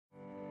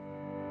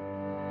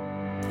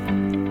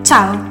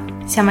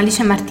Ciao, siamo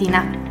Alice e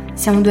Martina,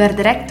 siamo due art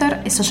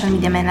director e social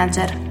media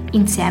manager.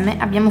 Insieme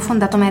abbiamo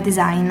fondato Mea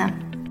Design.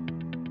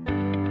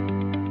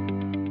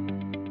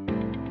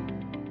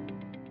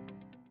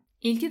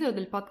 Il titolo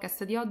del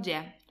podcast di oggi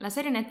è La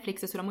serie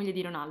Netflix sulla moglie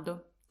di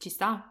Ronaldo. Ci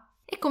sta?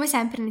 E come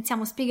sempre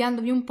iniziamo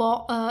spiegandovi un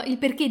po' il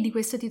perché di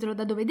questo titolo,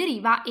 da dove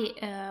deriva e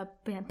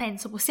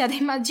penso possiate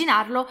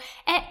immaginarlo,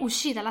 è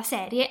uscita la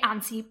serie,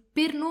 anzi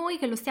per noi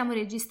che lo stiamo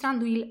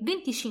registrando il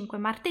 25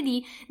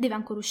 martedì deve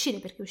ancora uscire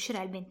perché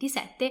uscirà il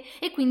 27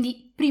 e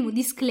quindi primo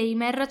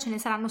disclaimer, ce ne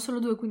saranno solo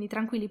 2 quindi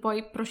tranquilli,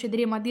 poi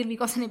procederemo a dirvi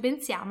cosa ne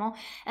pensiamo,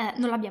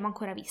 non l'abbiamo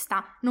ancora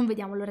vista, non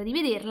vediamo l'ora di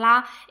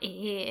vederla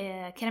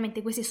e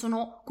chiaramente queste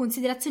sono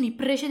considerazioni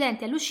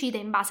precedenti all'uscita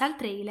in base al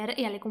trailer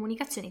e alle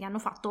comunicazioni che hanno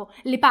fatto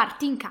le parti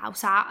in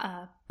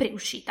causa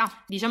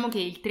preuscita. Diciamo che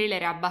il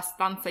trailer è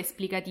abbastanza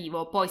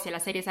esplicativo, poi se la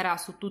serie sarà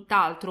su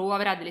tutt'altro o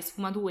avrà delle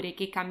sfumature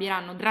che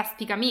cambieranno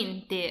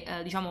drasticamente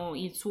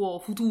il suo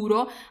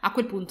futuro, a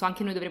quel punto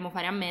anche noi dovremo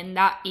fare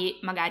ammenda e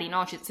magari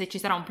no, se ci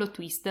sarà un plot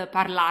twist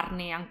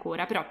parlarne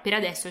ancora, però per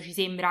adesso ci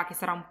sembra che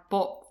sarà un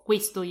po'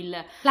 questo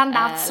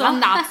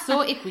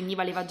l'andazzo e quindi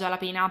valeva già la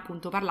pena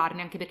appunto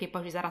parlarne, anche perché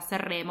poi ci sarà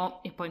Sanremo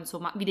e poi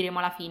insomma vi diremo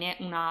alla fine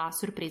una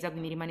sorpresa,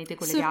 quindi rimanete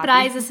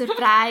collegati.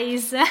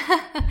 Surprise!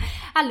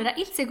 Allora,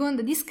 il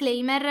secondo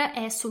disclaimer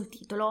è sul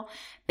titolo,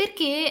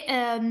 perché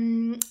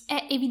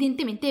è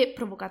evidentemente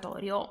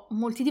provocatorio.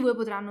 Molti di voi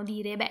potranno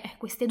dire,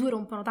 queste due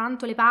rompono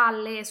tanto le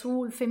palle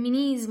sul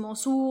femminismo,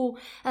 su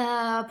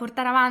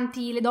portare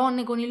avanti le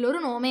donne con il loro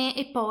nome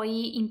e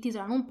poi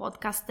intitolano un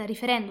podcast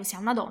riferendosi a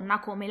una donna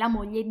come la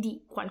moglie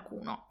di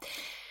qualcuno.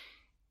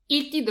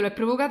 Il titolo è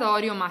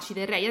provocatorio, ma ci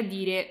terrei a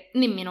dire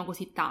nemmeno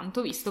così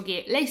tanto, visto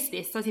che lei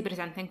stessa si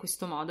presenta in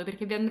questo modo,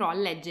 perché vi andrò a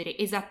leggere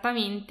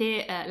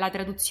esattamente la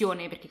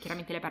traduzione, perché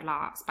chiaramente lei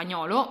parla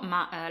spagnolo,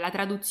 ma la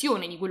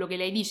traduzione di quello che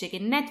lei dice che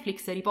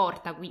Netflix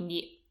riporta,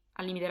 quindi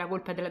al limite la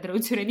colpa è della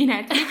traduzione di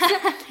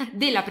Netflix,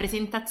 della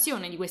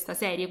presentazione di questa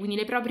serie, quindi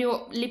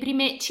le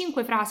prime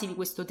 5 frasi di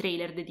questo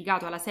trailer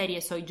dedicato alla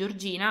serie Soy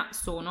Georgina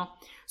sono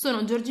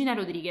Georgina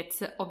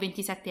Rodriguez, ho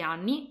 27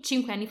 anni,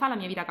 5 anni fa la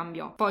mia vita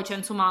cambiò. Poi c'è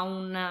insomma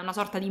una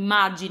sorta di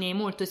immagine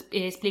molto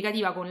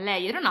esplicativa con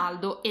lei e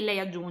Ronaldo e lei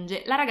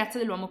aggiunge la ragazza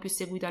dell'uomo più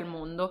seguito al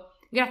mondo.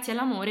 Grazie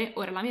all'amore,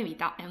 ora la mia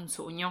vita è un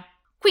sogno.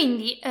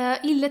 Quindi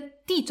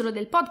il titolo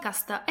del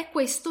podcast è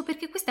questo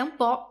perché questo è un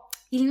po'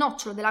 il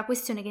nocciolo della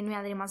questione che noi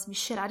andremo a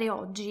sviscerare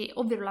oggi,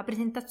 ovvero la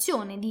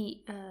presentazione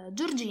di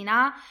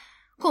Georgina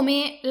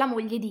come la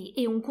moglie di,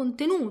 e un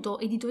contenuto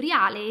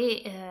editoriale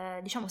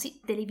e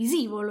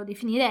televisivo, lo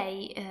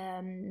definirei,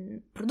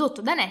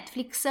 prodotto da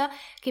Netflix,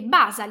 che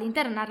basa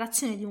l'intera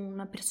narrazione di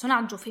un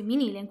personaggio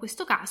femminile, in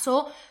questo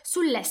caso,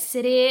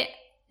 sull'essere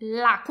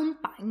la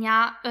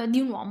compagna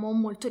di un uomo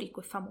molto ricco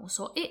e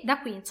famoso. E da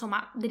qui,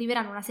 insomma,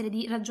 deriveranno una serie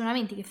di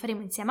ragionamenti che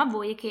faremo insieme a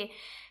voi e che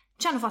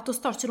ci hanno fatto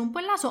storcere un po'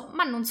 il naso,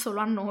 ma non solo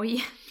a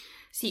noi.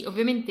 Sì,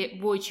 ovviamente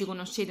voi ci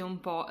conoscete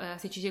un po',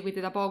 se ci seguite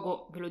da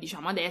poco ve lo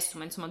diciamo adesso,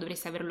 ma insomma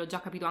dovreste averlo già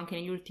capito anche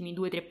negli ultimi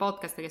 2-3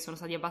 podcast che sono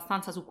stati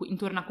abbastanza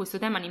intorno a questo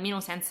tema, nemmeno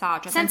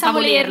senza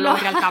volerlo, in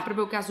realtà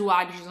proprio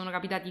casuali, ci sono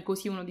capitati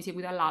così uno di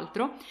seguito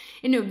all'altro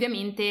e noi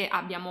ovviamente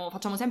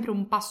facciamo sempre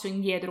un passo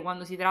indietro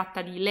quando si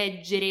tratta di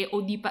leggere o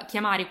di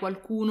chiamare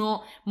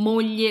qualcuno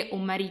moglie o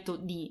marito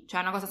di, cioè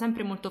è una cosa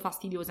sempre molto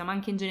fastidiosa, ma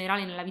anche in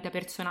generale nella vita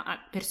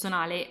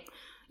personale.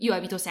 Io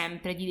evito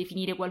sempre di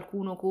definire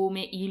qualcuno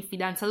come il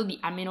fidanzato di,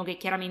 a meno che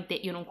chiaramente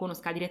io non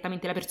conosca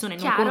direttamente la persona e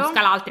non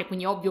conosca l'altra, e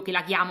quindi è ovvio che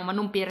la chiamo, ma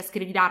non per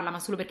screditarla, ma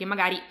solo perché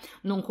magari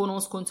non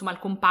conosco insomma il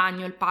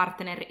compagno, il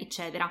partner,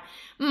 eccetera.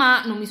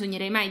 Ma non mi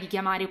sognerei mai di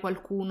chiamare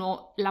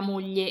qualcuno la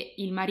moglie,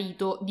 il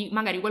marito di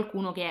magari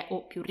qualcuno che è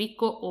o più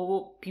ricco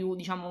o più,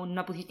 diciamo, in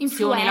una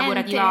posizione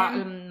lavorativa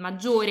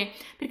maggiore,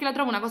 perché la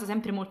trovo una cosa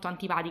sempre molto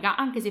antipatica,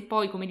 anche se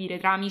poi, come dire,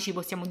 tra amici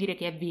possiamo dire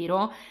che è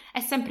vero, è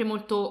sempre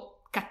molto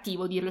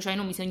cattivo dirlo, cioè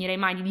non mi sognerei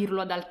mai di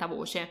dirlo ad alta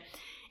voce.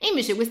 E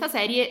invece questa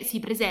serie si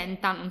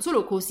presenta non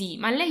solo così,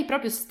 ma lei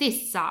proprio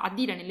stessa a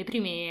dire nelle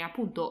prime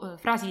appunto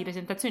frasi di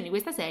presentazione di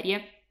questa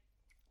serie: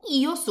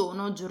 io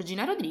sono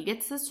Georgina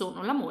Rodriguez,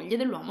 sono la moglie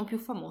dell'uomo più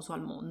famoso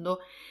al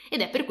mondo.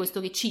 Ed è per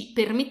questo che ci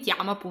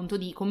permettiamo appunto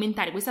di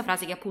commentare questa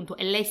frase, che appunto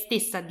è lei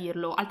stessa a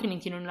dirlo,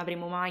 altrimenti non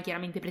l'avremmo mai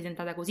chiaramente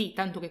presentata così,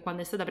 tanto che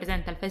quando è stata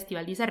presente al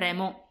Festival di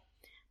Sanremo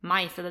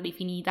mai è stata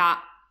definita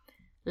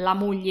la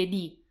moglie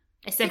di.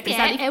 È sempre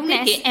stato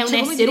perché è un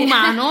essere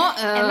umano,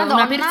 è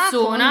una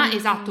persona,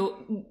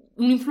 esatto,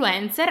 un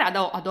influencer,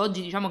 ad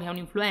oggi diciamo che è un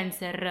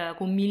influencer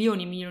con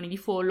milioni e milioni di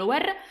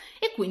follower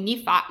e quindi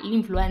fa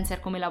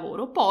l'influencer come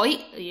lavoro. Poi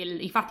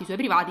i fatti suoi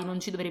privati non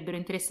ci dovrebbero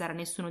interessare a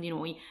nessuno di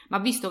noi, ma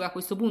visto che a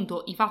questo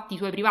punto i fatti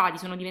suoi privati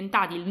sono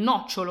diventati il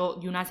nocciolo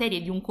di una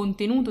serie, di un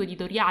contenuto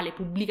editoriale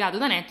pubblicato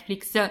da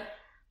Netflix,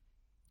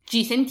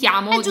 ci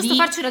sentiamo è giusto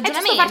farci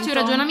un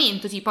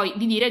ragionamento, sì, poi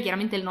di dire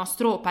chiaramente il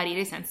nostro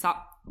parere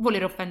senza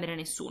voler offendere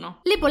nessuno.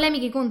 Le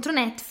polemiche contro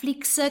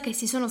Netflix che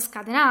si sono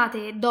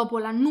scatenate dopo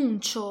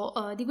l'annuncio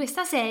di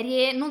questa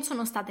serie non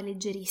sono state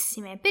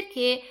leggerissime,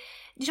 perché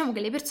diciamo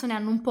che le persone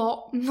hanno un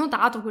po'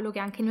 notato quello che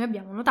anche noi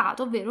abbiamo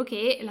notato, ovvero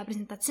che la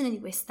presentazione di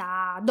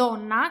questa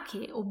donna,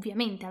 che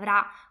ovviamente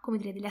avrà, come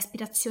dire, delle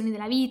aspirazioni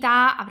della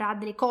vita, avrà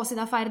delle cose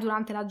da fare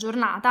durante la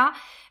giornata,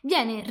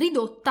 viene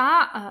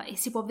ridotta, e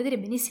si può vedere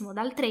benissimo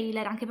dal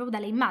trailer, anche proprio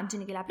dalle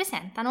immagini che la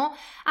presentano,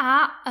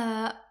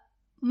 a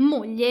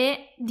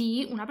moglie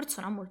di una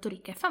persona molto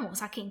ricca e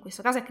famosa, che in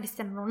questo caso è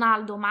Cristiano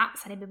Ronaldo, ma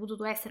sarebbe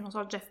potuto essere, non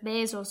so, Jeff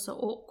Bezos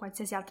o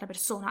qualsiasi altra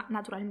persona,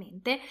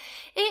 naturalmente.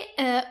 E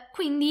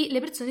quindi le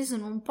persone si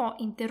sono un po'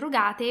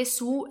 interrogate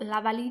sulla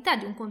validità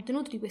di un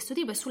contenuto di questo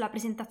tipo e sulla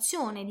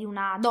presentazione di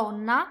una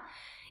donna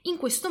in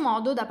questo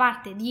modo da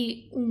parte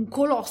di un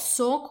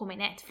colosso come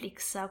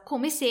Netflix,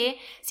 come se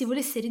si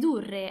volesse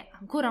ridurre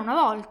ancora una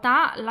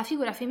volta la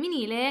figura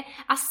femminile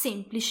a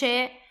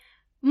semplice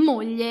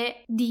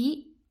moglie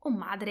di o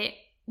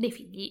madre dei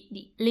figli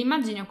di. Le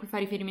immagini a cui fa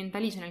riferimento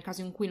Alice, nel caso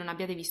in cui non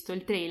abbiate visto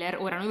il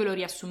trailer, ora noi ve lo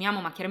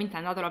riassumiamo, ma chiaramente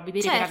andatelo a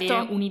vedere per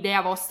avere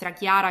un'idea vostra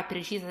chiara e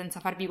precisa senza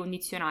farvi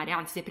condizionare,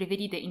 anzi se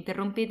preferite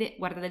interrompete,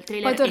 guardate il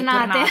trailer poi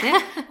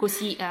tornate.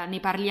 Così ne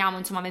parliamo,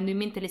 insomma, avendo in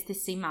mente le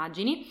stesse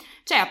immagini.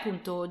 C'è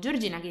appunto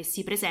Giorgina che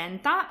si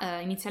presenta,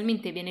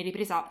 inizialmente viene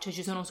ripresa, cioè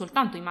ci sono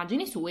soltanto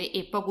immagini sue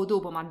e poco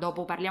dopo, ma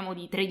dopo parliamo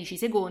di 13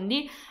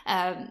 secondi,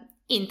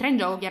 entra in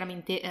gioco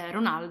chiaramente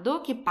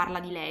Ronaldo, che parla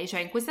di lei, cioè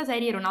in questa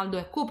serie Ronaldo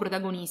è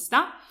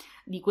coprotagonista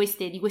di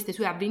queste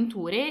sue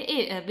avventure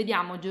e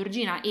vediamo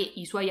Giorgina e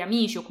i suoi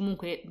amici o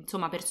comunque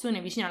insomma persone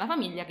vicine alla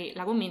famiglia che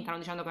la commentano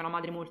dicendo che è una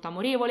madre molto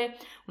amorevole,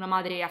 una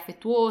madre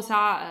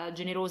affettuosa,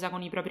 generosa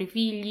con i propri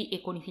figli e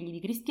con i figli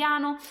di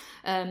Cristiano,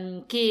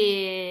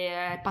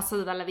 che è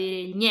passata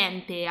dall'avere il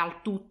niente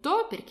al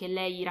tutto, perché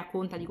lei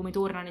racconta di come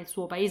torna nel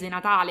suo paese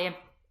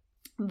natale,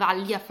 va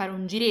lì a fare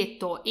un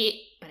giretto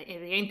e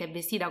praticamente è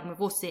vestita come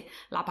fosse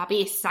la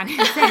papessa,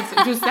 nel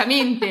senso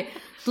giustamente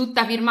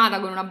tutta firmata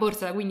con una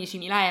borsa da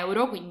 15.000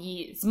 euro,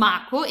 quindi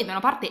smacco, e da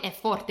una parte è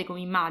forte come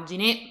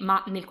immagine,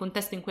 ma nel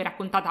contesto in cui è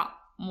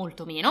raccontata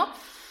molto meno.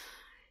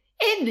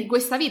 E di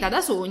questa vita da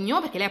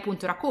sogno, perché lei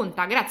appunto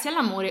racconta, grazie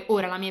all'amore,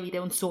 ora la mia vita è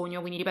un sogno,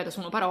 quindi ripeto,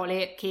 sono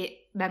parole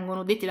che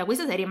vengono dette da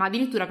questa serie, ma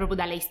addirittura proprio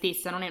da lei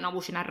stessa, non è una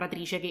voce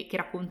narratrice che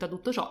racconta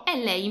tutto ciò, è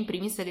lei in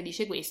primis che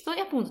dice questo, e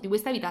appunto di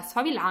questa vita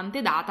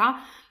sfavillante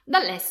data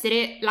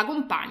dall'essere la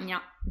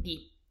compagna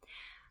di.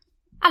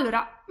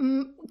 Allora,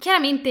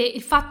 chiaramente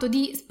il fatto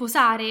di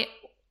sposare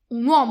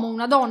un uomo o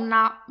una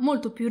donna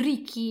molto più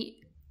ricchi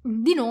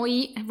di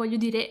noi, voglio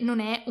dire, non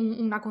è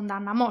una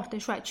condanna a morte,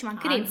 cioè ci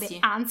mancherebbe,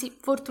 anzi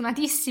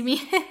fortunatissimi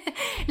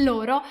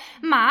loro,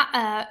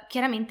 ma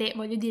chiaramente,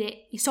 voglio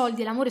dire, i soldi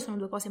e l'amore sono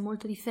due cose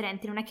molto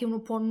differenti, non è che uno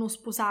può non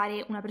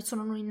sposare una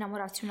persona, non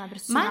innamorarsi di una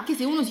persona. Ma anche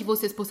se uno si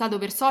fosse sposato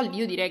per soldi,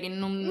 io direi che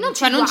non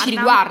ci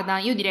riguarda,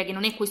 io direi che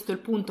non è questo il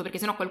punto, perché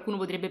sennò qualcuno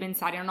potrebbe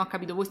pensare, non ho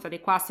capito, voi state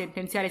qua a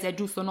sentenziare se è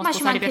giusto o no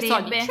sposare per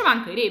soldi. Ci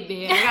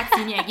mancherebbe,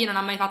 ragazzi miei, chi non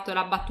ha mai fatto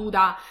la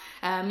battuta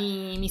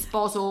mi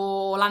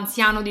sposo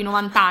l'anziano di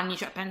 90 anni,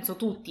 cioè penso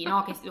tutti,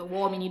 no? Che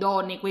uomini,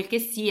 donne, quel che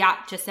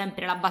sia, c'è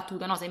sempre la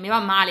battuta, no? Se mi va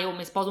male o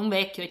mi sposo un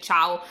vecchio e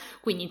ciao.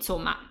 Quindi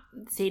insomma,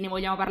 se ne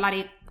vogliamo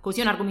parlare così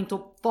è un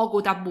argomento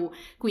poco tabù,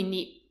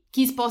 quindi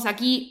chi sposa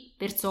chi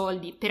per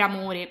soldi, per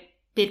amore,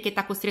 perché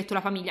t'ha costretto la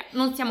famiglia,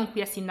 non siamo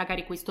qui a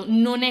sindacare questo,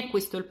 non è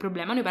questo il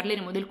problema, noi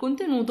parleremo del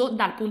contenuto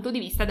dal punto di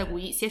vista da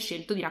cui si è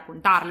scelto di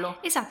raccontarlo.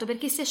 Esatto,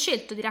 perché si è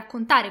scelto di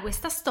raccontare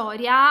questa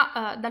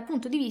storia dal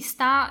punto di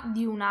vista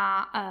di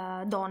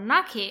una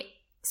donna che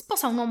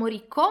sposa un uomo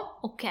ricco,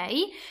 ok,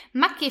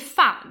 ma che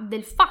fa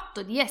del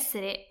fatto di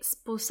essere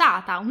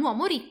sposata a un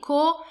uomo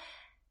ricco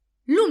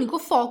l'unico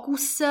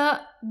focus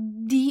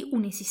di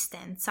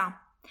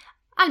un'esistenza,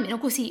 almeno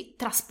così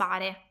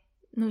traspare.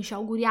 Noi ci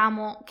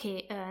auguriamo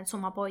che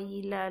insomma poi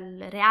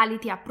il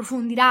reality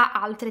approfondirà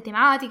altre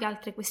tematiche,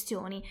 altre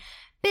questioni,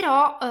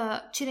 però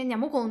ci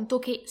rendiamo conto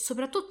che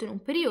soprattutto in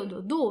un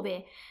periodo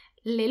dove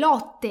le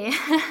lotte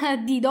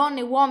di donne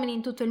e uomini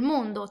in tutto il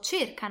mondo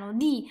cercano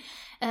di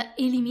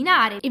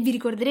eliminare, e vi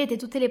ricorderete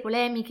tutte le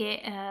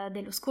polemiche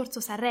dello scorso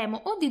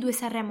Sanremo o di 2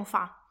 Sanremo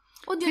fa,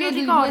 oddio non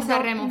ricordo, di 2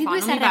 Sanremo fa,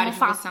 non mi pare ci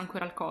fosse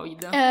ancora il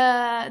Covid,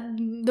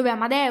 dove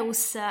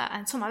Amadeus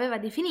insomma aveva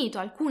definito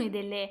alcune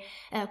delle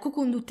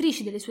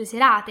co-conduttrici delle sue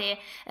serate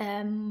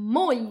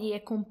mogli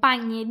e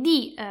compagne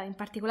di, in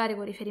particolare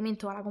con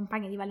riferimento alla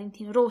compagna di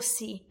Valentino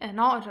Rossi,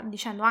 no?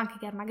 Dicendo anche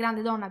che era una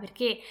grande donna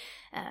perché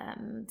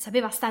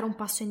sapeva stare un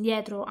passo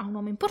indietro a un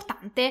uomo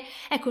importante.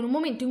 Ecco, in un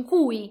momento in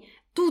cui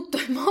tutto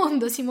il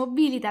mondo si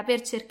mobilita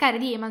per cercare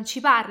di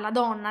emancipare la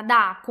donna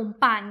da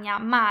compagna,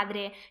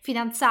 madre,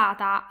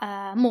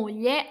 fidanzata,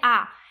 moglie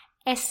a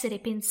essere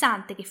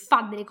pensante che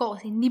fa delle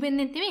cose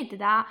indipendentemente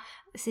da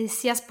se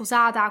sia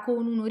sposata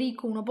con uno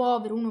ricco, uno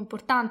povero, uno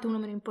importante, uno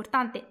meno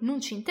importante,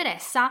 non ci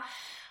interessa.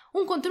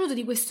 Un contenuto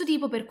di questo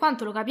tipo, per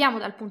quanto lo capiamo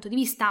dal punto di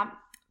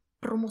vista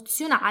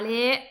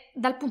promozionale,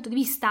 dal punto di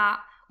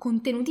vista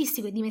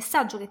contenutistico e di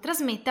messaggio che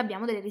trasmette,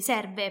 abbiamo delle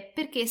riserve,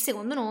 perché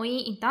secondo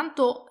noi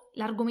intanto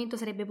l'argomento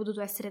sarebbe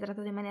potuto essere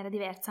trattato in maniera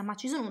diversa, ma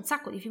ci sono un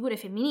sacco di figure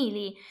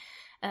femminili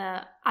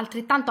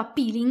altrettanto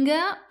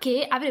appealing,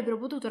 che avrebbero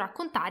potuto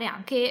raccontare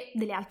anche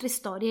delle altre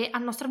storie, a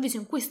nostro avviso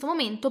in questo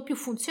momento più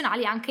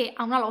funzionali anche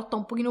a una lotta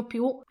un pochino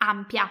più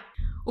ampia.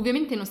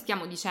 Ovviamente non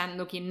stiamo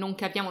dicendo che non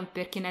capiamo il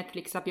perché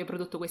Netflix abbia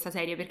prodotto questa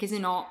serie, perché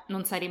sennò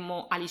non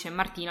saremmo Alice e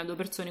Martina, due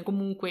persone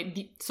comunque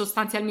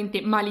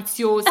sostanzialmente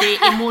maliziose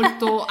e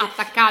molto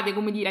attaccate,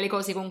 come dire, alle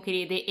cose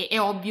concrete. E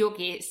è ovvio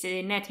che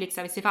se Netflix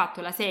avesse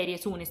fatto la serie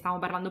su, ne stavamo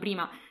parlando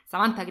prima,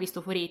 Samantha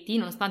Cristoforetti,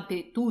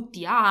 nonostante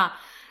tutti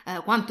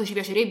quanto ci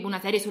piacerebbe una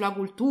serie sulla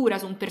cultura,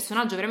 su un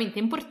personaggio veramente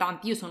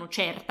importante, io sono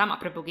certa, ma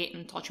proprio che,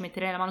 non so, ci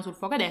metterei la mano sul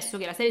fuoco adesso,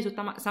 che la serie su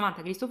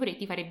Samantha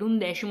Cristoforetti farebbe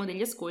 1/10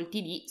 degli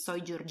ascolti di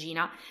Soy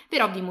Giorgina,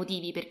 per ovvi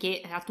motivi,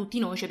 perché a tutti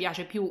noi ci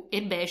piace più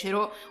il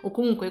becero, o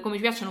comunque come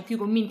ci piacciono più i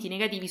commenti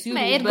negativi su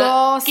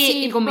YouTube che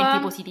i commenti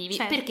positivi,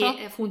 certo.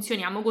 Perché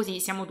funzioniamo così,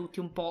 siamo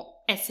tutti un po'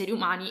 esseri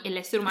umani e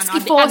l'essere umano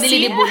Schifosi. ha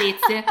delle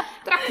debolezze,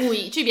 tra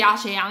cui ci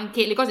piace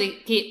anche le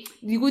cose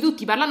di cui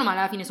tutti parlano, ma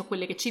alla fine sono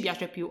quelle che ci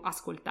piace più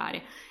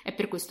ascoltare. È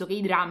per questo che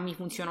i drammi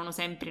funzionano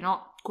sempre,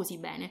 no? Così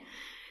bene.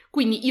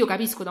 Quindi io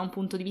capisco da un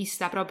punto di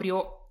vista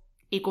proprio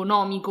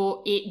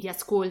economico e di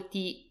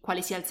ascolti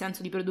quale sia il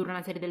senso di produrre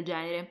una serie del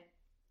genere.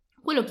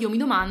 Quello che io mi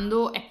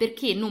domando è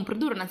perché non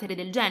produrre una serie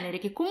del genere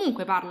che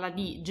comunque parla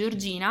di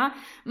Giorgina,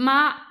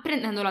 ma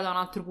prendendola da un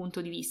altro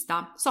punto di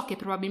vista. So che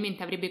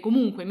probabilmente avrebbe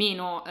comunque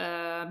meno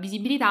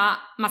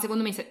visibilità, ma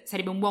secondo me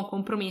sarebbe un buon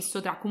compromesso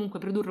tra comunque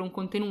produrre un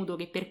contenuto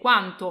che per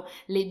quanto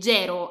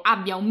leggero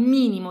abbia un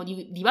minimo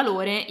di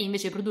valore e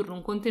invece produrre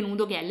un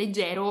contenuto che è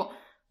leggero,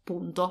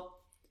 punto.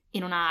 E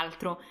non ha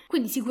altro.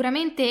 Quindi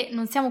sicuramente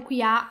non siamo qui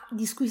a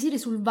disquisire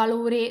sul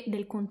valore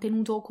del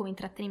contenuto come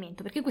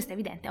intrattenimento, perché questo è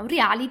evidente, è un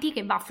reality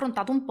che va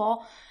affrontato un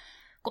po'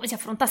 come si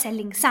affronta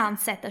Selling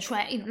Sunset,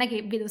 cioè io non è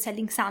che vedo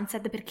Selling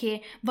Sunset perché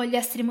voglio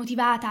essere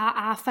motivata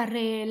a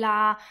fare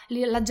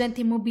l'agente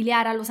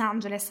immobiliare a Los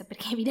Angeles,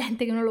 perché è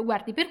evidente che non lo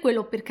guardi per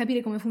quello, per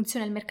capire come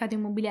funziona il mercato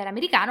immobiliare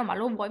americano, ma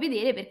lo vuoi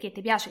vedere perché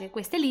ti piace che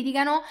queste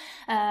litigano,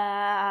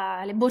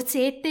 le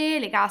borsette,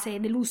 le case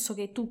del lusso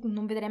che tu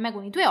non vedrai mai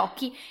con i tuoi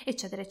occhi,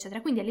 eccetera,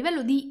 eccetera. Quindi a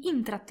livello di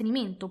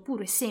intrattenimento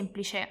puro e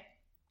semplice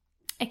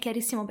è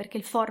chiarissimo perché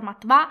il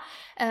format va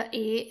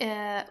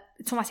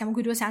insomma siamo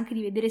curiosi anche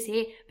di vedere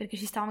se, perché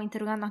ci stavamo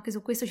interrogando anche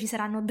su questo, ci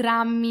saranno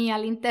drammi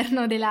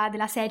all'interno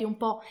della serie un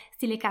po'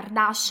 stile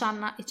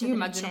Kardashian, eccetera. Io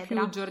immagino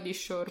eccetera. più Jordi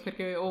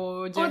Shore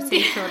o Jersey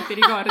Shore, ti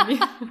ricordi?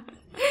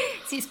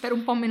 Sì, spero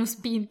un po' meno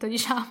spinto,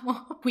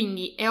 diciamo.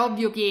 Quindi è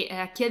ovvio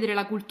che chiedere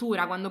la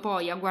cultura quando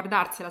poi a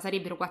guardarsela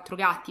sarebbero 4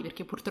 gatti,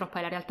 perché purtroppo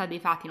è la realtà dei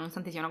fatti,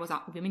 nonostante sia una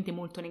cosa ovviamente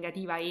molto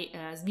negativa e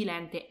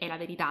svilente, è la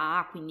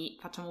verità, quindi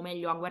facciamo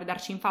meglio a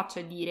guardarci in faccia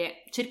e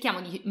dire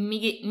cerchiamo di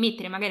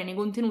mettere magari nei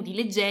contenuti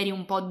leggeri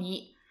un po'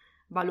 di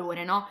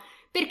valore, no?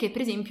 Perché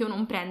per esempio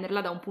non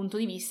prenderla da un punto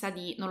di vista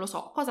di, non lo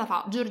so, cosa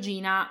fa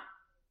Giorgina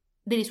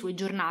delle sue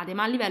giornate,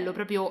 ma a livello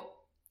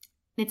proprio,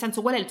 nel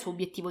senso, qual è il suo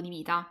obiettivo di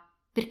vita?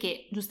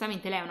 Perché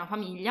giustamente lei ha una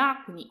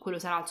famiglia, quindi quello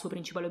sarà il suo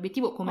principale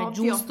obiettivo, come è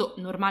giusto,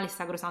 normale e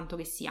sacrosanto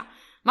che sia.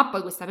 Ma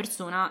poi questa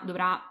persona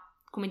dovrà,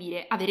 come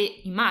dire, avere,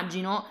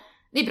 immagino,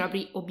 dei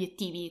propri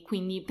obiettivi.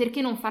 Quindi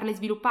perché non farle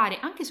sviluppare,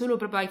 anche solo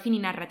proprio ai fini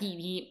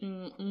narrativi,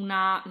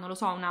 una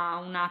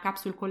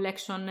capsule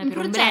collection per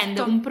un brand,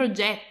 un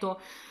progetto.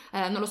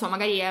 Non lo so,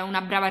 magari è una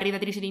brava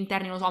arredatrice di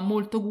interni, non lo so, ha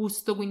molto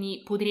gusto,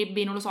 quindi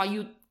potrebbe, non lo so,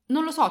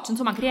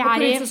 insomma creare...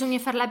 Oppure il suo sogno è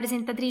fare la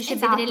presentatrice,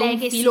 esatto, vedere lei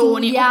che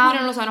filone, studia. oppure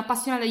non lo so, è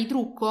un'appassionata di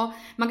trucco,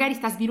 magari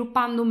sta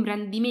sviluppando un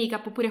brand di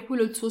make-up, oppure è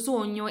quello il suo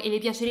sogno e le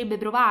piacerebbe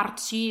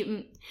provarci,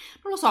 non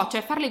lo so,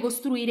 cioè farle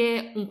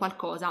costruire un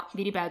qualcosa.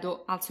 Vi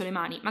ripeto, alzo le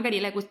mani, magari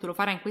lei questo lo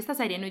farà in questa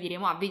serie e noi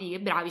diremo vedi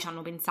che bravi, ci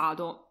hanno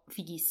pensato,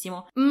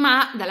 fighissimo.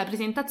 Ma dalla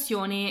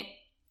presentazione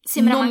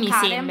non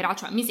mancare. mi sembra,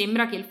 cioè mi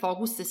sembra che il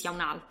focus sia un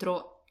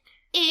altro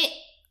e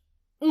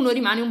uno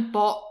rimane un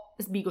po'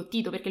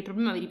 sbigottito, perché il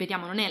problema, vi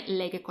ripetiamo, non è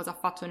lei che cosa ha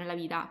fatto nella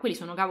vita, quelli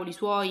sono cavoli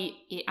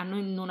suoi e a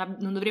noi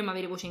non dovremmo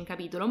avere voce in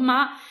capitolo,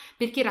 ma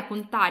perché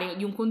raccontare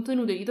di un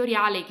contenuto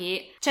editoriale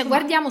che... Cioè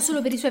guardiamo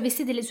solo per i suoi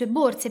vestiti e le sue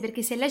borse,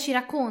 perché se lei ci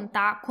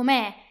racconta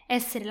com'è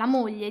essere la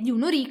moglie di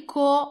uno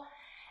ricco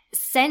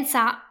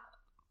senza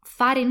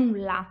fare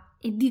nulla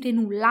e dire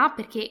nulla,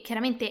 perché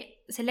chiaramente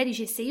se lei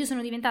dicesse io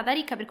sono diventata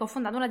ricca perché ho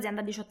fondato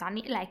un'azienda a 18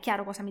 anni, lei è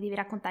chiaro cosa mi devi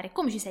raccontare,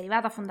 come ci sei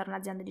arrivata a fondare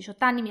un'azienda a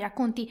 18 anni, mi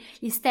racconti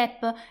gli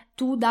step,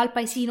 tu dal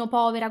paesino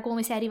povera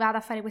come sei arrivata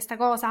a fare questa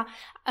cosa,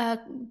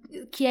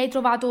 in chi hai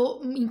trovato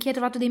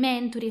dei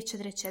mentori,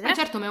 eccetera eccetera.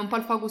 Certo, ma è un po'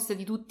 il focus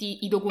di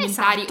tutti i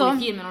documentari o i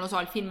film, non lo so,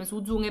 il film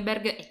su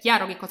Zuckerberg, è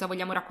chiaro che cosa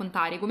vogliamo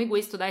raccontare, come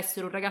questo da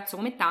essere un ragazzo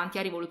come tanti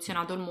ha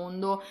rivoluzionato il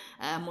mondo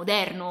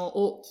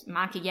moderno,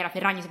 ma anche Chiara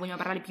Ferragni, se vogliamo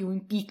parlare più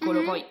in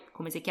piccolo, poi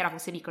come se Chiara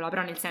fosse piccola,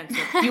 però nel senso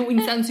più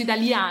in senso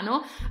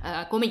italiano,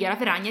 come Chiara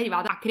Ferragni è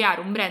arrivata a creare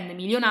un brand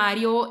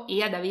milionario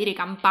e ad avere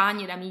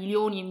campagne da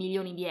milioni e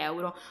milioni di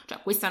euro.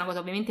 Cioè questa è una cosa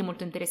ovviamente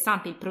molto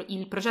interessante,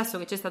 il processo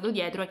che c'è stato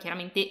dietro è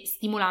chiaramente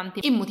stimolante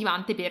e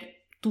motivante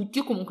per tutti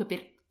o comunque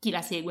per chi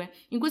la segue.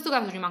 In questo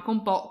caso ci manca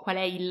un po' qual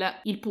è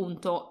il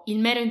punto, il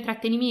mero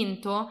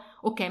intrattenimento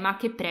ok, ma a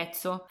che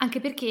prezzo? Anche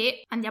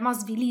perché andiamo a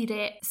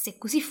svilire, se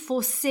così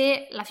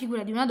fosse, la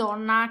figura di una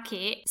donna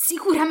che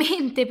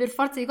sicuramente, per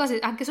forza di cose,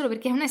 anche solo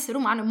perché è un essere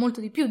umano, è molto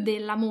di più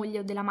della moglie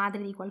o della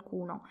madre di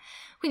qualcuno.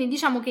 Quindi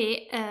diciamo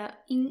che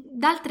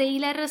dal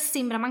trailer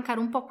sembra mancare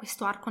un po'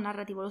 questo arco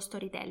narrativo, lo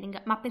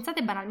storytelling, ma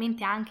pensate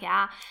banalmente anche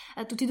a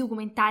tutti i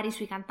documentari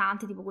sui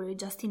cantanti, tipo quello di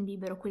Justin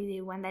Bieber o quelli di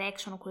One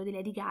Direction o quello di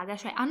Lady Gaga,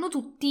 cioè hanno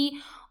tutti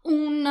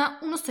uno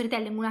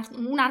storytelling,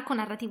 un arco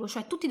narrativo,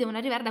 cioè tutti devono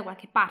arrivare da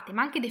qualche parte,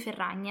 ma anche dei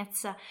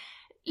Ferragnez.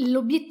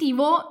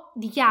 L'obiettivo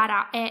di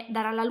Chiara è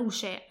dare alla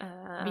luce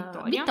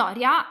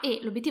Vittoria e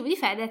l'obiettivo di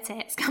Fedez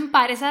è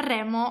scampare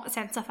Sanremo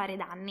senza fare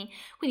danni.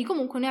 Quindi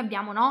comunque noi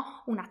abbiamo,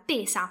 no,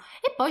 un'attesa.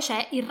 E poi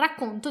c'è il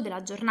racconto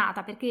della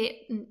giornata,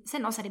 perché se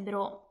no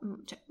sarebbero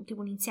tipo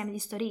un insieme di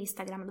storie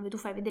Instagram dove tu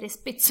fai vedere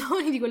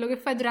spezzoni di quello che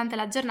fai durante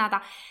la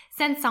giornata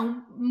senza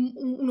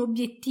un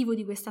obiettivo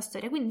di questa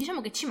storia. Quindi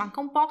diciamo che ci manca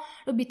un po'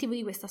 l'obiettivo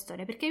di questa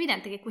storia, perché è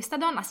evidente che questa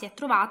donna si è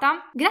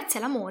trovata, grazie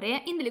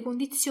all'amore, in delle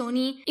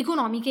condizioni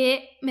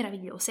economiche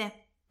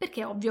meravigliose,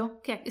 perché è ovvio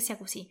che sia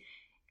così.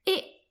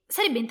 E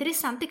sarebbe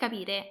interessante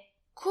capire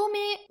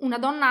come una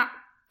donna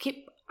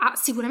che ha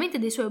sicuramente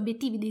dei suoi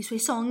obiettivi, dei suoi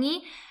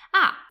sogni,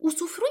 ha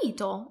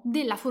usufruito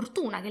della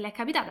fortuna che le è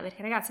capitata,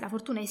 perché ragazzi la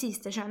fortuna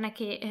esiste, cioè non è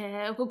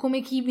che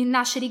come chi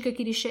nasce ricco e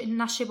chi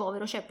nasce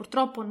povero, cioè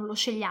purtroppo non lo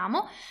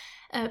scegliamo.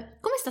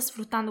 Come sta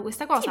sfruttando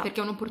questa cosa? Sì,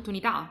 perché è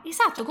un'opportunità.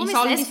 Esatto, come i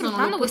soldi stai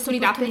sfruttando questa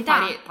opportunità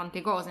opportunità per fare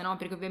tante cose, no?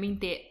 Perché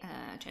ovviamente,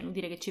 cioè, è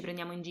inutile che ci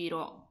prendiamo in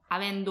giro.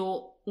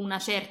 Avendo una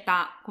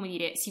certa, come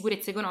dire,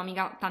 sicurezza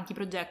economica, tanti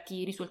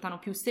progetti risultano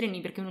più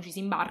sereni perché uno ci si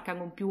imbarca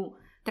con più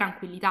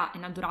tranquillità. È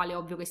naturale,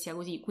 ovvio che sia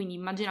così. Quindi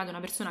immaginate una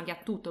persona che ha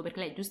tutto, perché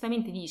lei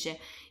giustamente dice: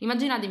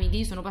 immaginatevi che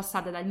io sono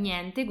passata dal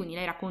niente, quindi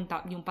lei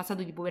racconta di un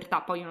passato di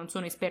povertà. Poi io non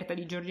sono esperta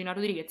di Giorgina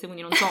Rodriguez,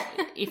 quindi non so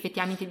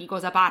effettivamente di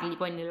cosa parli,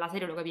 poi nella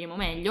serie lo capiremo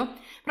meglio,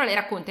 però lei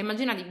racconta: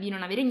 immaginatevi di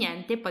non avere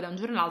niente e poi da un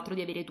giorno all'altro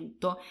di avere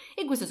tutto.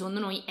 E questo secondo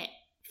noi è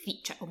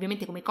cioè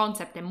ovviamente come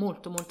concept è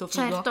molto molto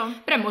figo, certo.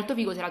 Però è molto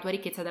figo se la tua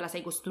ricchezza te la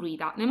sei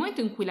costruita. Nel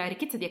momento in cui la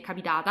ricchezza ti è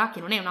capitata,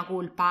 che non è una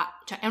colpa,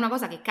 cioè è una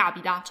cosa che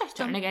capita, certo.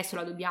 Cioè non è che adesso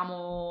la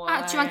dobbiamo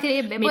ci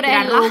mancherebbe, mettere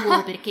a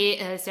rogo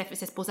perché si è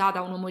sposata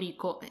a un uomo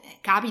ricco,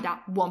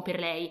 capita, buon per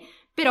lei,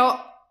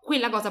 però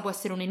quella cosa può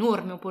essere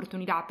un'enorme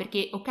opportunità,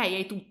 perché ok,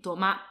 hai tutto,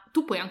 ma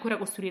tu puoi ancora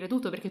costruire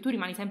tutto, perché tu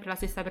rimani sempre la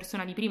stessa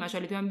persona di prima,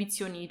 cioè le tue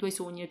ambizioni, i tuoi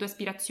sogni, le tue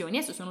aspirazioni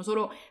adesso sono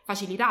solo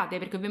facilitate,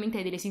 perché ovviamente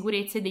hai delle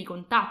sicurezze, dei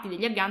contatti,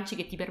 degli agganci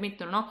che ti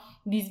permettono, no,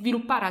 di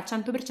sviluppare al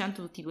 100%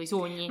 tutti i tuoi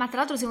sogni. Ma tra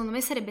l'altro secondo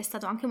me sarebbe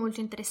stato anche molto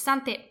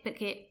interessante,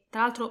 perché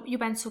tra l'altro io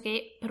penso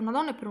che per una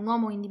donna e per un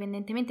uomo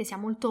indipendentemente sia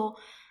molto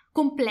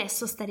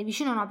complesso stare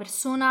vicino a una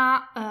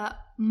persona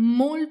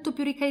molto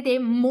più ricca di te,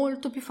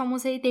 molto più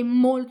famosa di te,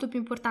 molto più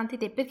importante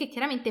di te, perché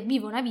chiaramente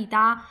vive una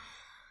vita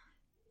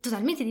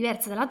totalmente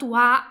diversa dalla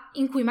tua,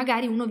 in cui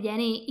magari uno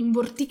viene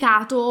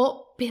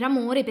invorticato per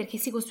amore, perché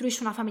si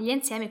costruisce una famiglia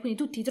insieme, quindi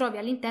tu ti trovi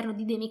all'interno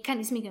di dei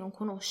meccanismi che non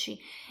conosci.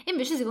 E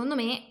invece secondo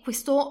me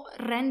questo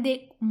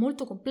rende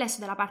molto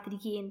complesso dalla parte di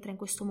chi entra in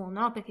questo mondo,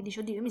 no? Perché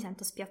dice: oddio, io mi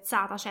sento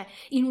spiazzata, cioè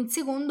in un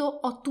secondo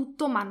ho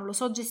tutto ma non lo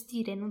so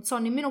gestire, non so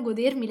nemmeno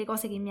godermi le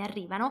cose che mi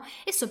arrivano,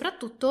 e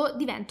soprattutto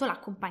divento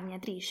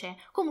l'accompagnatrice.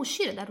 Come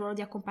uscire dal ruolo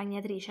di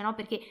accompagnatrice, no?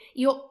 Perché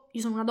io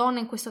sono una donna,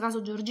 in questo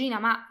caso Giorgina,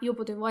 ma io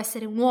potevo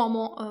essere un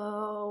uomo,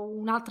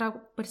 un'altra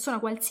persona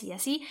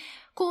qualsiasi.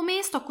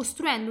 Come sto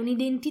costruendo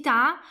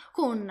un'identità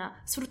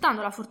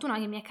sfruttando la fortuna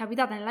che mi è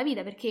capitata nella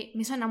vita, perché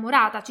mi sono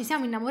innamorata, ci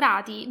siamo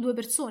innamorati due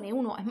persone,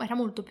 uno era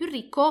molto più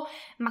ricco,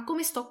 ma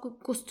come sto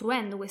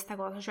costruendo questa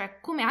cosa, cioè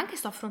come anche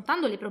sto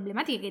affrontando le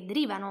problematiche che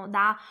derivano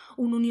da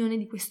un'unione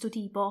di questo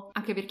tipo.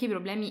 Anche perché i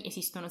problemi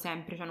esistono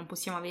sempre, cioè non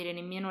possiamo avere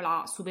nemmeno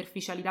la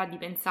superficialità di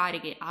pensare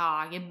che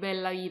che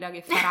bella vita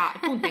che farà. Il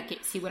punto è che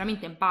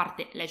sicuramente in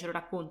parte lei ce lo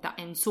racconta,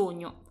 è un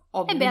sogno,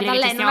 ovvio, beata che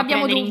lei, ci stiamo non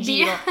abbiamo in dubbi.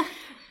 giro.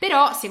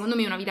 Però secondo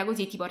me una vita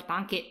così ti porta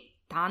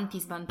anche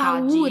tanti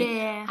svantaggi,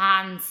 paure,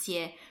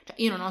 ansie, cioè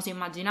io non oso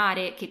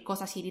immaginare che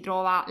cosa si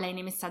ritrova lei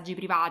nei messaggi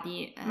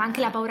privati, ma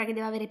anche la paura che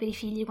deve avere per i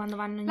figli quando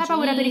vanno in giro. La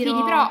paura per i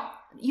figli, però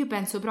io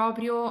penso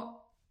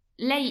proprio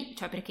lei,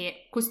 cioè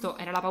perché questo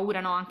era la paura,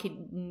 no, anche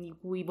di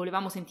cui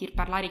volevamo sentir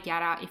parlare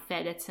Chiara e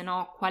Fedez,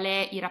 no, qual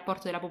è il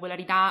rapporto della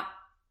popolarità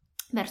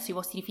verso i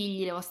vostri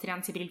figli, le vostre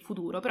ansie per il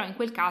futuro. Però in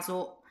quel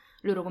caso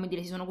loro, come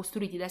dire, si sono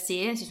costruiti da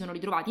sé, si sono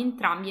ritrovati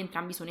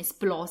entrambi sono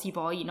esplosi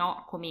poi,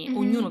 no? Come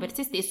ognuno per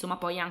se stesso, ma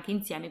poi anche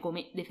insieme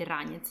come dei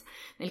Ferragnez.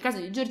 Nel caso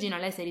di Giorgina,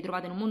 lei si è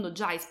ritrovata in un mondo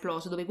già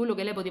esploso, dove quello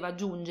che lei poteva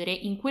aggiungere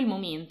in quel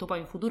momento,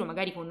 poi in futuro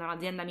magari fonda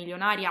un'azienda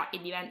milionaria e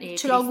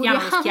Cristiano lo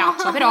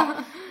schiaccia, però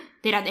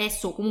per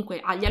adesso, comunque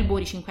agli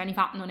albori 5 anni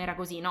fa non era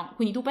così, no?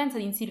 Quindi tu pensa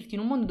di inserirti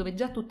in un mondo dove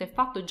già tutto è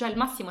fatto, già il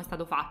massimo è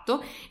stato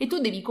fatto, e tu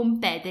devi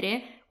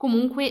competere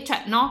comunque,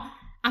 cioè, no?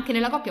 anche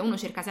nella coppia uno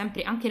cerca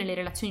sempre, anche nelle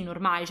relazioni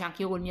normali, cioè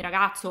anche io col mio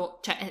ragazzo,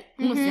 cioè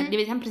uno si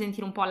deve sempre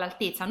sentire un po'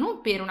 all'altezza,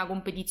 non per una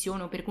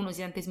competizione o perché uno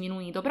si sente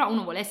sminuito, però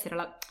uno vuole essere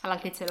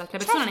all'altezza dell'altra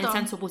persona, nel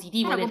senso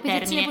positivo del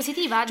termine,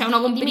 positiva, cioè una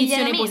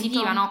competizione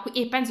positiva, no?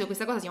 E penso che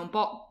questa cosa sia un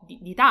po'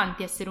 di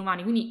tanti esseri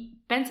umani,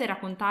 quindi pensa a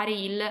raccontare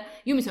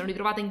io mi sono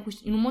ritrovata in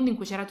un mondo in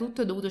cui c'era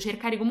tutto e ho dovuto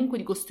cercare comunque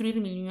di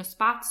costruirmi il mio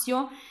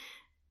spazio.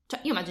 Cioè,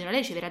 io immagino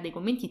lei riceverà dei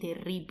commenti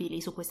terribili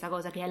su questa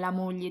cosa che è la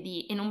moglie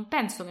di, e non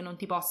penso che non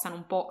ti possano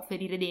un po'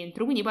 ferire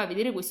dentro, quindi poi a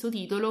vedere questo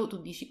titolo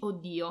tu dici,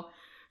 oddio,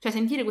 cioè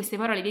sentire queste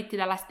parole dette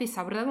dalla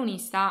stessa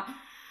protagonista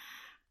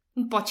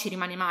un po' ci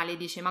rimane male,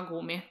 dice, ma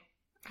come?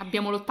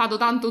 Abbiamo lottato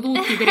tanto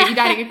tutti per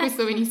evitare che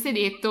questo venisse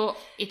detto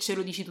e ce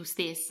lo dici tu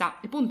stessa.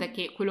 Il punto è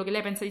che quello che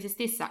lei pensa di se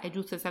stessa è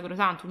giusto e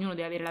sacrosanto, ognuno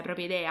deve avere la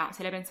propria idea,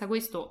 se lei pensa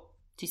questo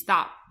ci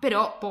sta,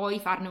 però poi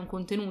farne un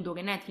contenuto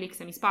che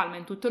Netflix mi spalma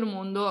in tutto il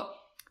mondo...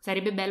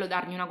 Sarebbe bello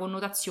dargli una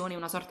connotazione,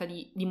 una sorta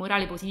di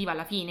morale positiva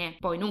alla fine.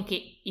 Poi non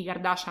che i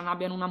Kardashian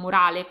abbiano una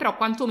morale, però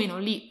quantomeno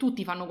lì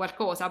tutti fanno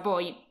qualcosa,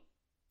 poi...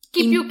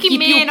 Chi più, chi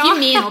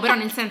meno, però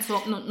nel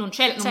senso non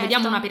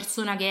vediamo una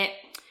persona che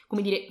è,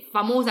 come dire,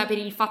 famosa per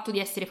il fatto di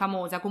essere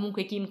famosa.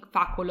 Comunque Kim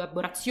fa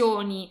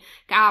collaborazioni,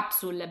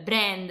 capsule,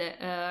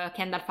 brand,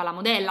 Kendall fa la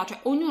modella, cioè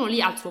ognuno lì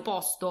ha il suo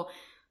posto.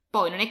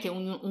 Poi non è che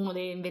uno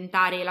deve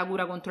inventare la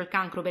cura contro il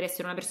cancro per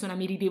essere una persona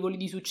meritevole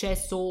di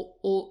successo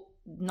o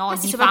no,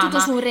 di soprattutto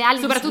fama, su un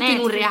reality, soprattutto in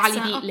un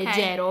reality okay,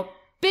 leggero,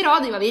 però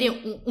deve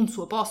avere un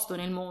suo posto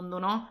nel mondo,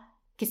 no?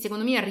 Che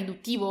secondo me è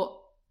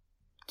riduttivo,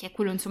 che è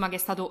quello insomma che è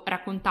stato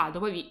raccontato.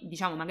 Poi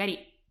diciamo magari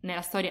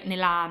nella storia,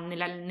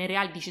 nel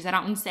reality ci sarà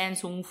un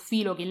senso, un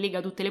filo che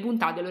lega tutte le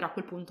puntate, allora a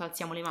quel punto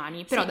alziamo le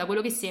mani, però da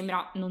quello che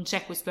sembra non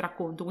c'è questo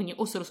racconto, quindi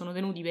o se lo sono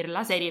tenuti per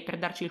la serie per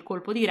darci il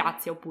colpo di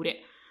grazia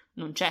oppure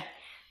non c'è.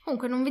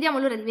 Comunque non vediamo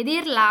l'ora di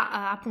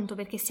vederla, appunto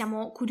perché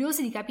siamo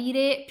curiosi di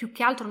capire, più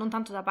che altro non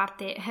tanto da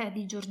parte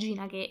di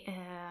Giorgina, che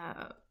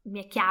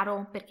mi è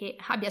chiaro perché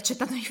abbia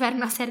accettato di fare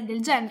una serie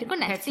del genere con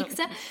Netflix.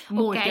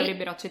 Molti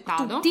avrebbero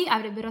accettato. Tutti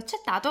avrebbero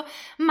accettato,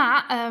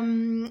 ma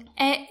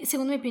è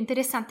secondo me più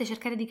interessante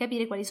cercare di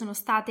capire quali sono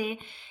state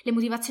le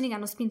motivazioni che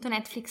hanno spinto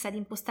Netflix ad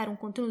impostare un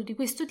contenuto di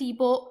questo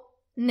tipo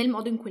nel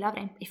modo in cui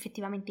l'avrà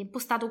effettivamente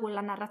impostato, con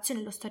la narrazione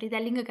e lo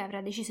storytelling che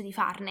avrà deciso di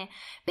farne,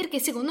 perché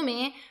secondo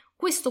me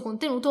questo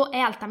contenuto è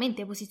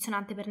altamente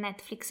posizionante per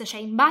Netflix, cioè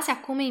in base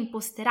a come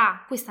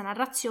imposterà questa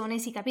narrazione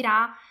si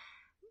capirà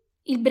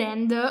il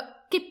brand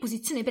che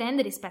posizione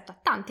prende rispetto a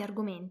tanti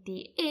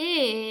argomenti,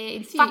 e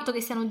il fatto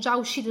che siano già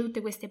uscite tutte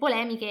queste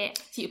polemiche.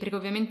 Sì, perché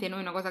ovviamente noi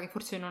una cosa che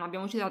forse non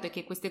abbiamo citato è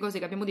che queste cose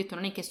che abbiamo detto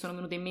non è che sono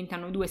venute in mente a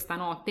noi due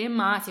stanotte,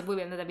 ma se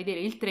voi andate a vedere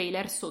il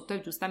trailer sotto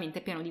è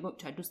giustamente pieno di...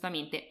 cioè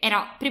giustamente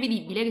era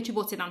prevedibile che ci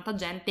fosse tanta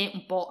gente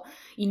un po'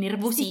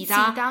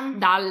 innervosita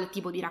dal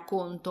tipo di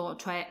racconto,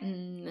 cioè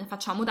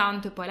facciamo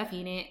tanto e poi alla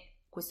fine...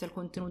 Questo è il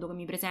contenuto che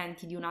mi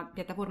presenti di una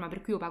piattaforma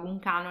per cui io pago un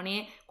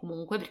canone,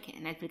 comunque perché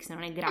Netflix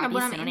non è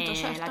gratis, non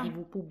è la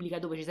TV pubblica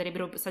dove ci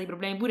sarebbero stati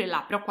problemi pure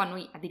là, però qua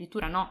noi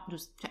addirittura no,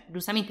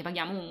 giustamente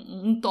paghiamo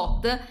un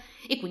tot,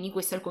 e quindi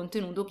questo è il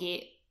contenuto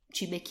che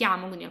ci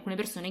becchiamo, quindi alcune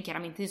persone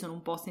chiaramente si sono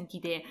un po'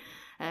 sentite,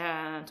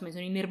 insomma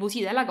sono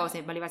innervosite dalla cosa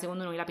e valeva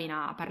secondo noi la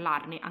pena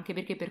parlarne, anche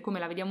perché per come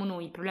la vediamo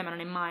noi il problema non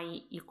è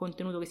mai il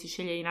contenuto che si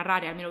sceglie di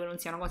narrare, almeno che non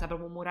sia una cosa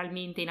proprio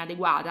moralmente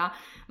inadeguata,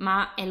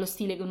 ma è lo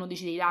stile che uno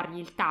decide di dargli,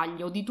 il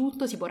taglio. Di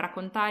tutto si può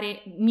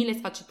raccontare 1000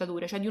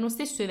 sfaccettature, cioè di uno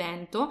stesso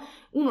evento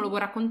uno lo può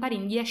raccontare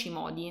in 10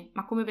 modi,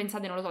 ma come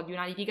pensate, non lo so, di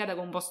una litigata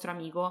con un vostro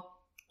amico?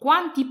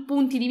 Quanti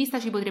punti di vista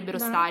ci potrebbero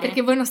stare?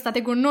 Perché voi non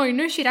state con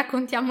noi ci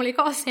raccontiamo le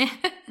cose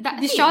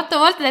 18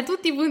 volte da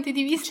tutti i punti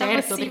di vista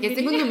possibili. Perché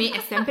secondo me è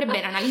sempre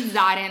bene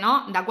analizzare,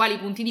 no? Da quali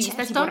punti di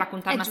vista si può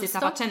raccontare una stessa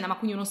faccenda, ma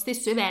quindi uno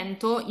stesso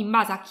evento in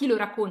base a chi lo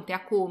racconta e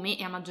a come,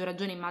 e a maggior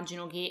ragione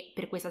immagino che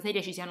per questa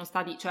serie ci siano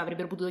stati, cioè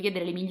avrebbero potuto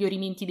chiedere le migliori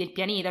menti del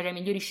pianeta, cioè i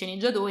migliori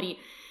sceneggiatori.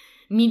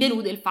 Mi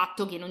delude il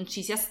fatto che non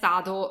ci sia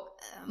stato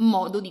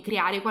modo di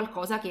creare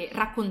qualcosa che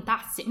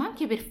raccontasse, ma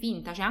anche per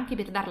finta, cioè anche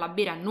per darla a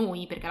bere a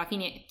noi, perché alla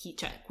fine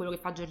cioè quello che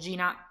fa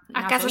Giorgina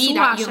a casa sua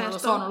vita, io certo. non lo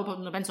so,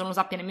 non penso non lo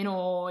sappia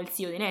nemmeno il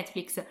CEO di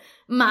Netflix,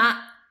 ma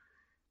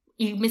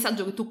il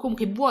messaggio che tu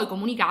comunque vuoi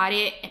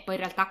comunicare è poi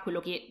in realtà quello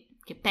che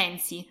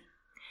pensi.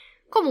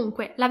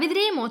 Comunque, la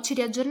vedremo, ci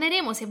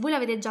riaggiorneremo, se voi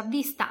l'avete già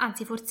vista,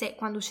 anzi forse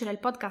quando uscirà il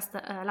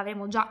podcast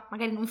l'avremo già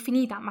magari non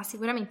finita, ma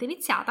sicuramente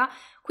iniziata,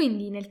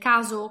 quindi nel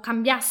caso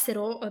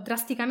cambiassero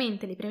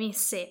drasticamente le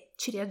premesse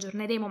ci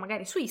riaggiorneremo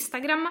magari su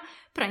Instagram,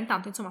 però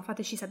intanto insomma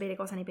fateci sapere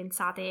cosa ne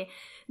pensate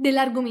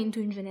dell'argomento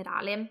in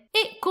generale.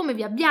 E come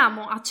vi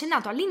abbiamo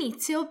accennato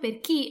all'inizio, per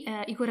chi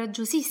i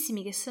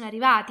coraggiosissimi che sono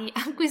arrivati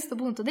a questo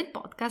punto del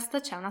podcast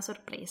c'è una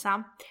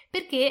sorpresa,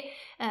 perché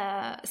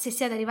se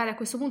siete arrivati a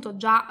questo punto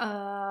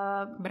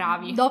già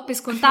bravi, do per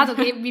scontato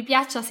che vi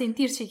piaccia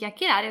sentirci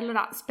chiacchierare,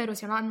 allora spero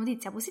sia una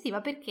notizia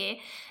positiva, perché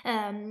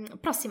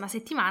prossima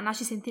settimana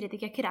ci sentirete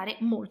chiacchierare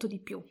molto di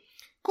più.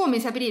 Come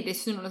saprete,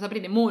 se non lo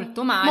saprete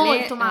molto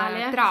male,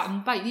 tra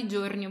un paio di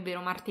giorni,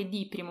 ovvero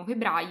martedì 1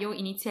 febbraio,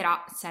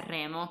 inizierà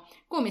Sanremo.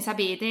 Come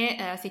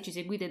sapete, se ci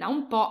seguite da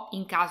un po',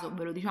 in caso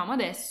ve lo diciamo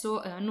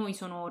adesso, noi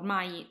sono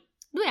ormai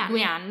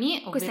 2 anni,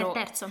 ovvero, questo è il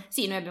terzo.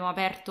 Sì, noi abbiamo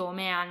aperto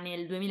MEA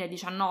nel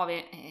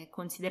 2019,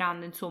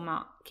 considerando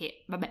insomma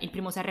che il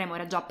primo Sanremo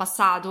era già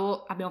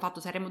passato, abbiamo fatto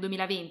Sanremo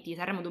 2020,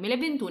 Sanremo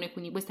 2021 e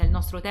quindi questo è il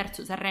nostro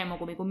terzo Sanremo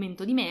come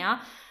commento di MEA.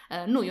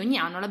 Noi ogni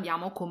anno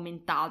l'abbiamo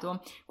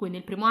commentato, quindi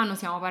il primo anno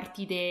siamo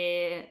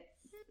partite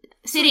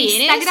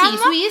serene,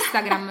 su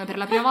Instagram per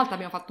la prima volta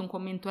abbiamo fatto un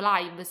commento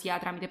live sia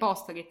tramite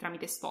post che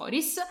tramite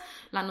stories.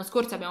 L'anno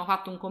scorso abbiamo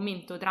fatto un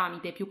commento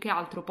tramite più che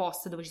altro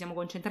post, dove ci siamo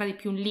concentrati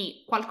più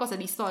lì, qualcosa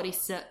di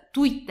stories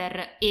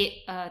Twitter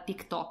e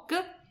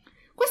TikTok.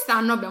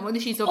 Quest'anno abbiamo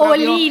deciso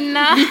proprio di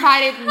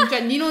fare,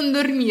 cioè di non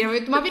dormire. Ho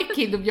detto, ma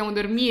perché dobbiamo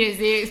dormire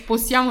se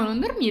possiamo non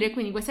dormire?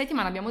 Quindi questa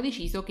settimana abbiamo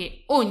deciso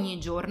che ogni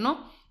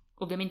giorno,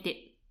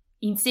 ovviamente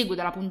in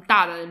seguito alla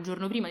puntata del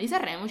giorno prima di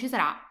Sanremo, ci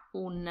sarà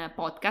un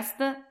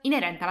podcast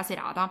inerente alla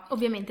serata.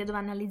 Ovviamente dove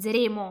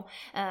analizzeremo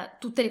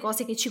tutte le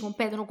cose che ci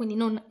competono, quindi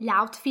non gli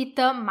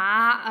outfit,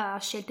 ma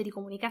scelte di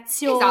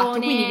comunicazione. Esatto,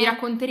 quindi vi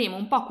racconteremo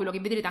un po' quello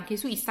che vedrete anche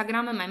su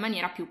Instagram, ma in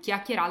maniera più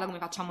chiacchierata come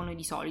facciamo noi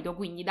di solito.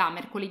 Quindi da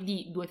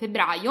mercoledì 2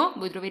 febbraio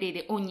voi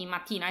troverete ogni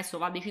mattina, adesso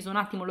va deciso un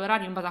attimo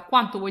l'orario in base a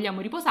quanto vogliamo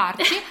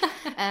riposarci,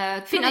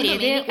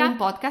 troverete un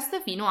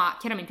podcast fino a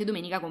chiaramente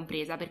domenica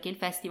compresa, perché il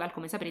festival,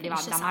 come saprete,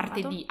 va da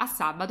martedì a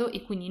sabato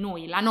e quindi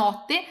noi la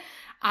notte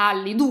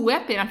alle 2,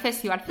 appena il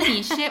festival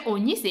finisce,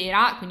 ogni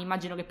sera, quindi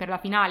immagino che per la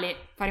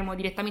finale faremo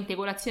direttamente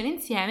colazione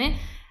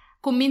insieme,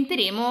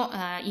 commenteremo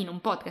in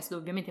un podcast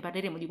dove ovviamente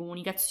parleremo di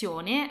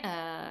comunicazione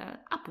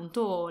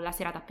appunto la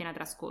serata appena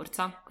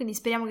trascorsa. Quindi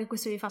speriamo che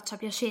questo vi faccia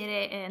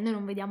piacere, noi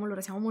non vediamo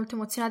l'ora, siamo molto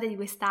emozionate di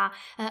questa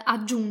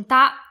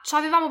aggiunta. Ci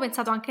avevamo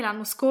pensato anche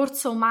l'anno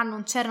scorso, ma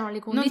non c'erano le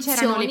condizioni. Non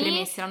c'erano le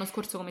premesse, l'anno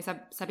scorso come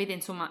sapete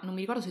insomma, non mi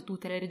ricordo se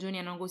tutte le regioni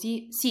erano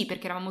così, sì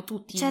perché eravamo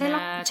tutti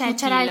c'era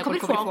il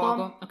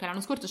coprifuoco. Ok,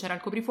 l'anno scorso c'era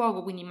il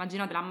coprifuoco, quindi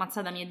immaginate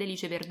l'ammazzata mia e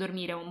Delice per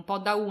dormire un po'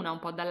 da una, un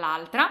po'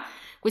 dall'altra.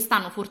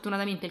 Quest'anno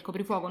fortunatamente il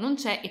coprifuoco non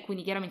c'è e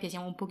quindi chiaramente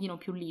siamo un pochino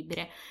più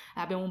libere.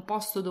 Abbiamo un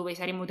posto dove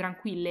saremo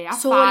tranquille a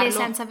farlo,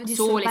 senza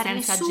nessuno.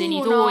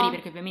 Genitori,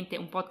 perché ovviamente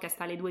un podcast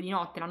alle 2 di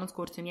notte l'anno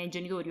scorso i miei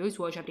genitori o i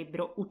suoi ci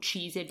avrebbero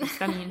uccise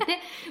giustamente.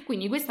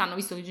 Quindi quest'anno,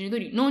 visto che i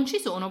genitori non ci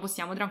sono,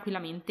 possiamo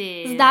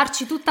tranquillamente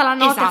sdarci tutta la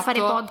notte a fare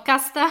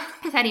podcast.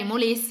 Saremo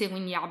lesse,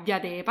 quindi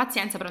abbiate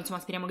pazienza, però insomma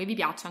speriamo che vi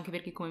piaccia, anche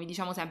perché come vi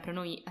diciamo sempre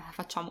noi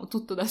facciamo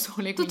tutto da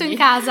sole, tutto in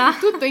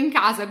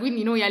casa,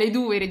 quindi noi alle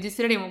 2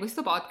 registreremo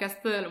questo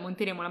podcast, lo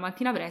monteremo la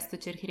mattina presto e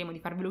cercheremo di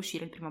farvelo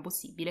uscire il prima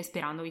possibile,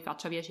 sperando vi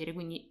faccia piacere.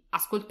 Quindi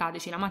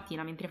ascoltateci la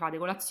mattina mentre fate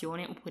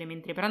colazione oppure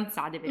mentre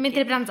pranzate,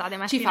 mentre pranzate,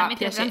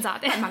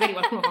 magari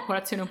qualcuno fa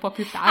colazione un po'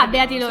 più tardi.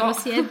 Beati loro,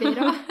 sì, è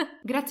vero.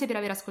 Grazie per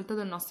aver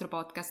ascoltato il nostro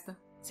podcast.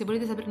 Se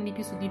volete saperne di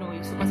più su di noi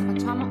o su cosa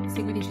facciamo,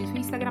 seguiteci su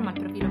Instagram al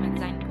profilo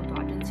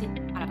medesign.agency.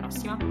 Alla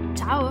prossima,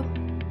 ciao!